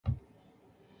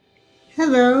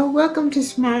Hello, welcome to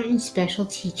Smart and Special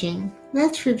Teaching.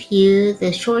 Let's review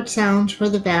the short sounds for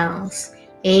the vowels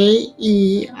A,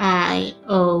 E, I,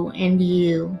 O, and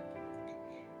U.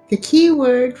 The key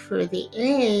word for the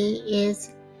A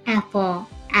is apple,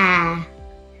 ah.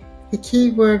 The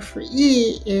key word for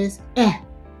E is ed.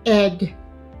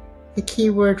 The key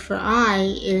word for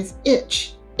I is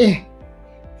itch, eh.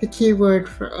 The key word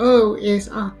for O is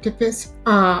octopus,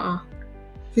 ah.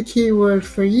 The key word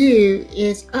for U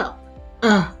is up,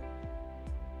 Now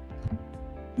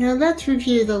let's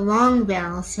review the long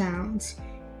vowel sounds.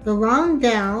 The long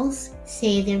vowels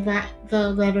say the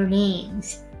letter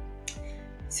names.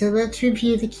 So let's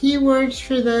review the keywords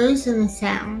for those and the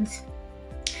sounds.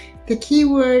 The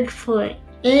keyword for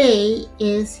A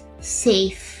is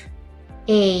safe,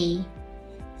 A.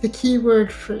 The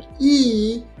keyword for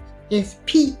E is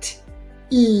peat,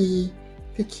 E.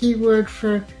 The keyword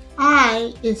for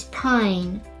I is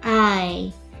pine,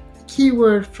 I. The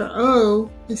keyword for O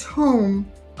is home,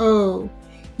 O.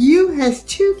 U has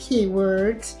two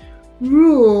keywords,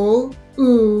 rule,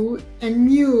 oo, and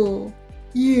mule,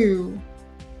 U.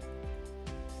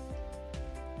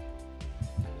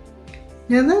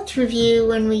 Now let's review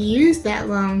when we use that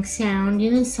long sound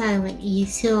in a silent E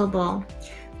syllable.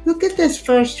 Look at this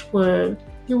first word.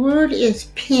 The word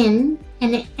is pin,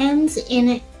 and it ends in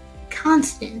a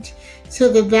consonant,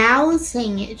 so the vowel is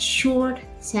saying its short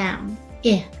sound,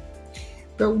 I.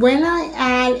 But when I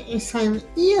add a silent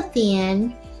E at the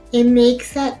end, it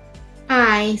makes that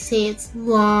I say its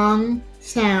long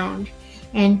sound,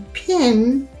 and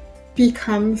pin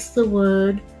becomes the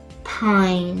word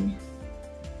pine.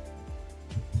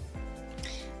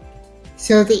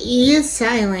 So the E is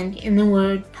silent in the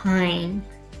word pine.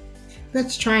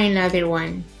 Let's try another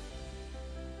one.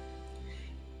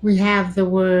 We have the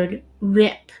word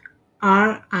rip,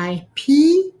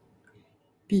 R-I-P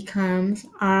becomes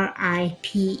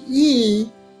R-I-P-E,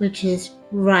 which is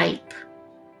ripe.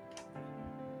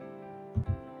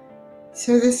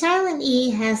 So the silent E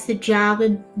has the job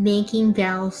of making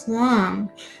vowels long,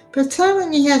 but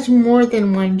silent E has more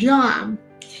than one job.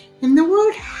 And the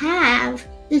word have,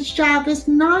 its job is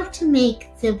not to make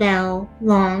the vowel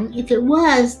long. If it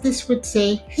was, this would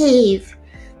say have.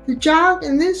 The job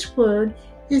in this word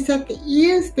is that the E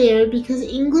is there because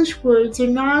English words are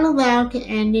not allowed to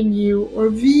end in U or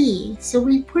V. So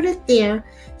we put it there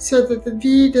so that the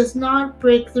V does not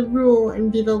break the rule and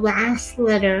be the last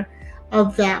letter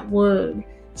of that word.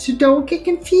 So don't get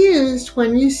confused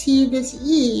when you see this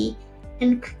E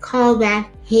and call that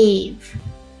have.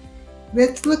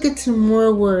 Let's look at some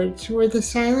more words where the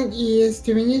silent E is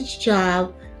doing its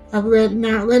job of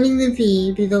not letting the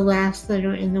V be the last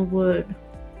letter in the word.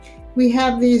 We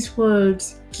have these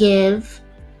words give,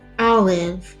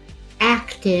 olive,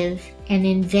 active, and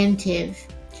inventive.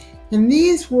 In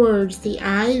these words, the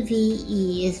IVE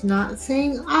is not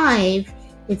saying I've,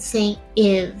 it's saying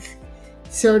iv.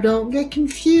 So don't get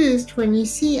confused when you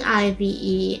see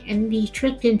IVE and be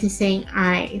tricked into saying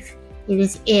I've. It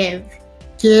is iv.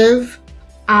 Give,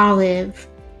 olive,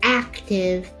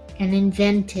 active, and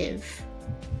inventive.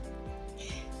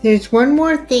 There's one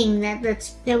more thing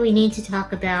that we need to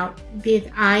talk about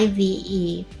with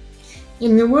IVE.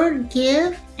 In the word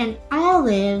give and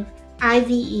olive,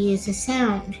 IVE is a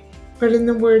sound. But in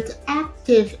the words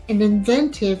active and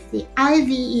inventive, the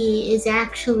IVE is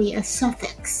actually a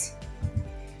suffix.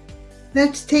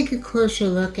 Let's take a closer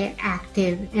look at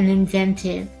active and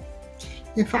inventive.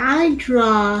 If I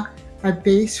draw a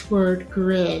base word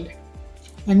grid,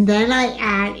 and then I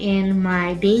add in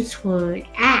my base word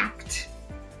act,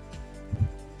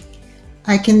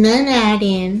 I can then add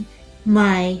in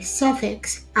my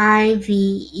suffix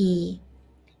IVE.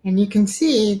 And you can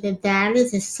see that that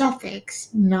is a suffix,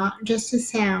 not just a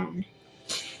sound.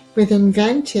 With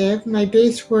inventive, my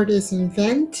base word is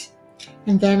invent,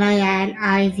 and then I add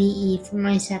IVE for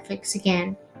my suffix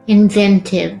again,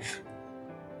 inventive.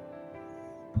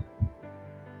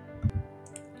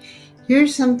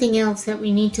 Here's something else that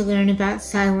we need to learn about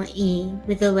silent E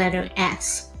with the letter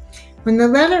S. When the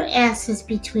letter S is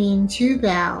between two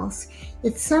vowels,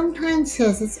 it sometimes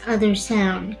says its other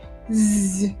sound,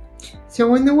 Z.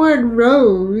 So in the word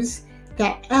rose,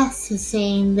 that S is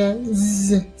saying the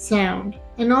Z sound.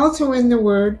 And also in the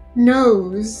word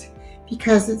nose,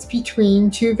 because it's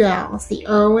between two vowels, the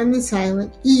O and the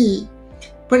silent E.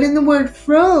 But in the word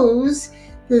froze,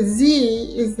 the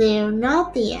Z is there,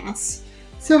 not the S.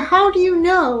 So how do you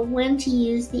know when to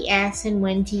use the S and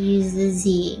when to use the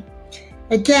Z?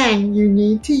 Again, you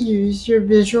need to use your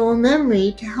visual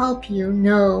memory to help you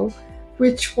know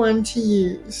which one to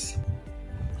use.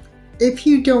 If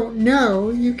you don't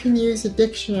know, you can use a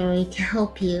dictionary to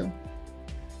help you.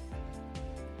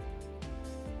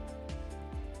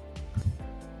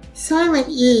 Silent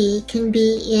E can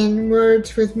be in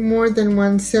words with more than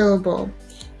one syllable.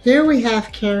 Here we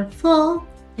have careful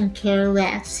and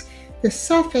careless. The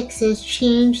suffixes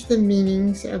change the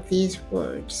meanings of these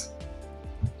words.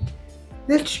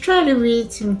 Let's try to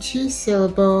read some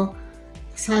two-syllable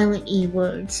silent E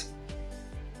words.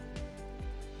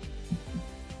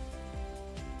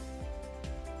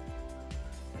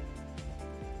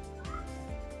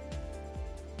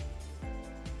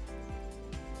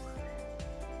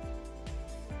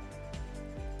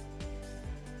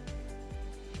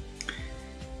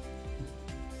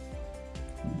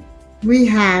 We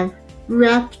have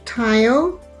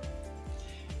reptile,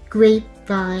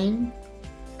 grapevine,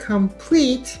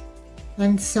 complete,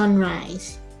 and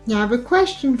sunrise. Now I have a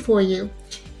question for you.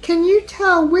 Can you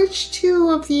tell which two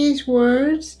of these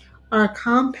words are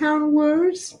compound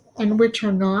words and which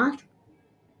are not?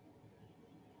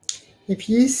 If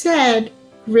you said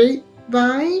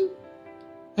grapevine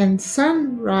and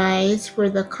sunrise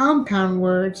were the compound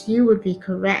words, you would be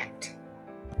correct.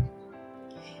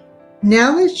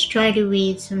 Now let's try to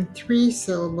read some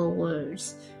three-syllable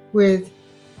words, with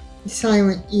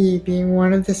silent E being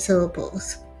one of the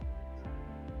syllables.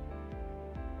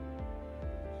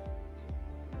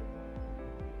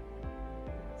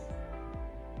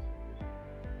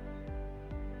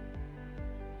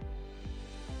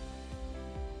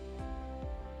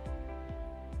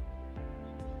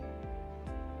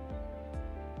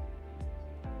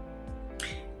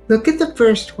 Look at the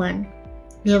first one.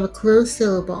 We have a closed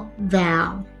syllable,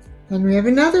 val. Then we have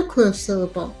another closed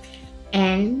syllable,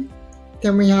 n.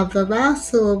 Then we have the last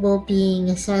syllable being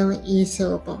a silent E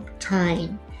syllable,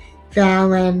 tine,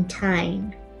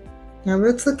 valentine. Now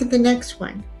let's look at the next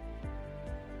one.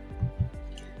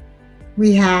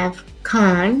 We have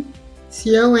con,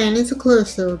 C-O-N is a closed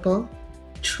syllable,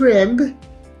 trib,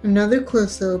 another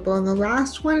closed syllable, and the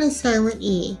last one is silent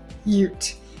E,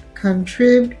 ute,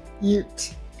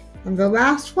 contribute. And the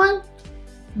last one,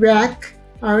 rec,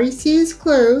 R-E-C is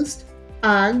closed,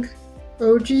 ug,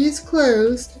 O-G is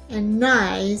closed, and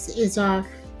nize is our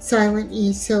silent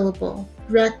E syllable,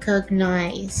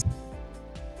 recognize.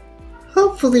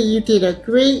 Hopefully you did a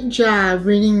great job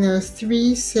reading those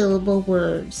three-syllable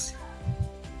words.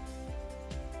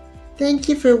 Thank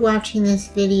you for watching this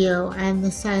video on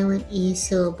the silent E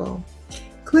syllable.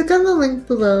 Click on the link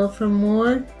below for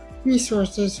more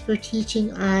resources for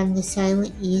teaching on the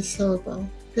silent E syllable.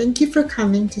 Thank you for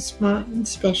coming to Smart and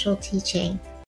Special Teaching.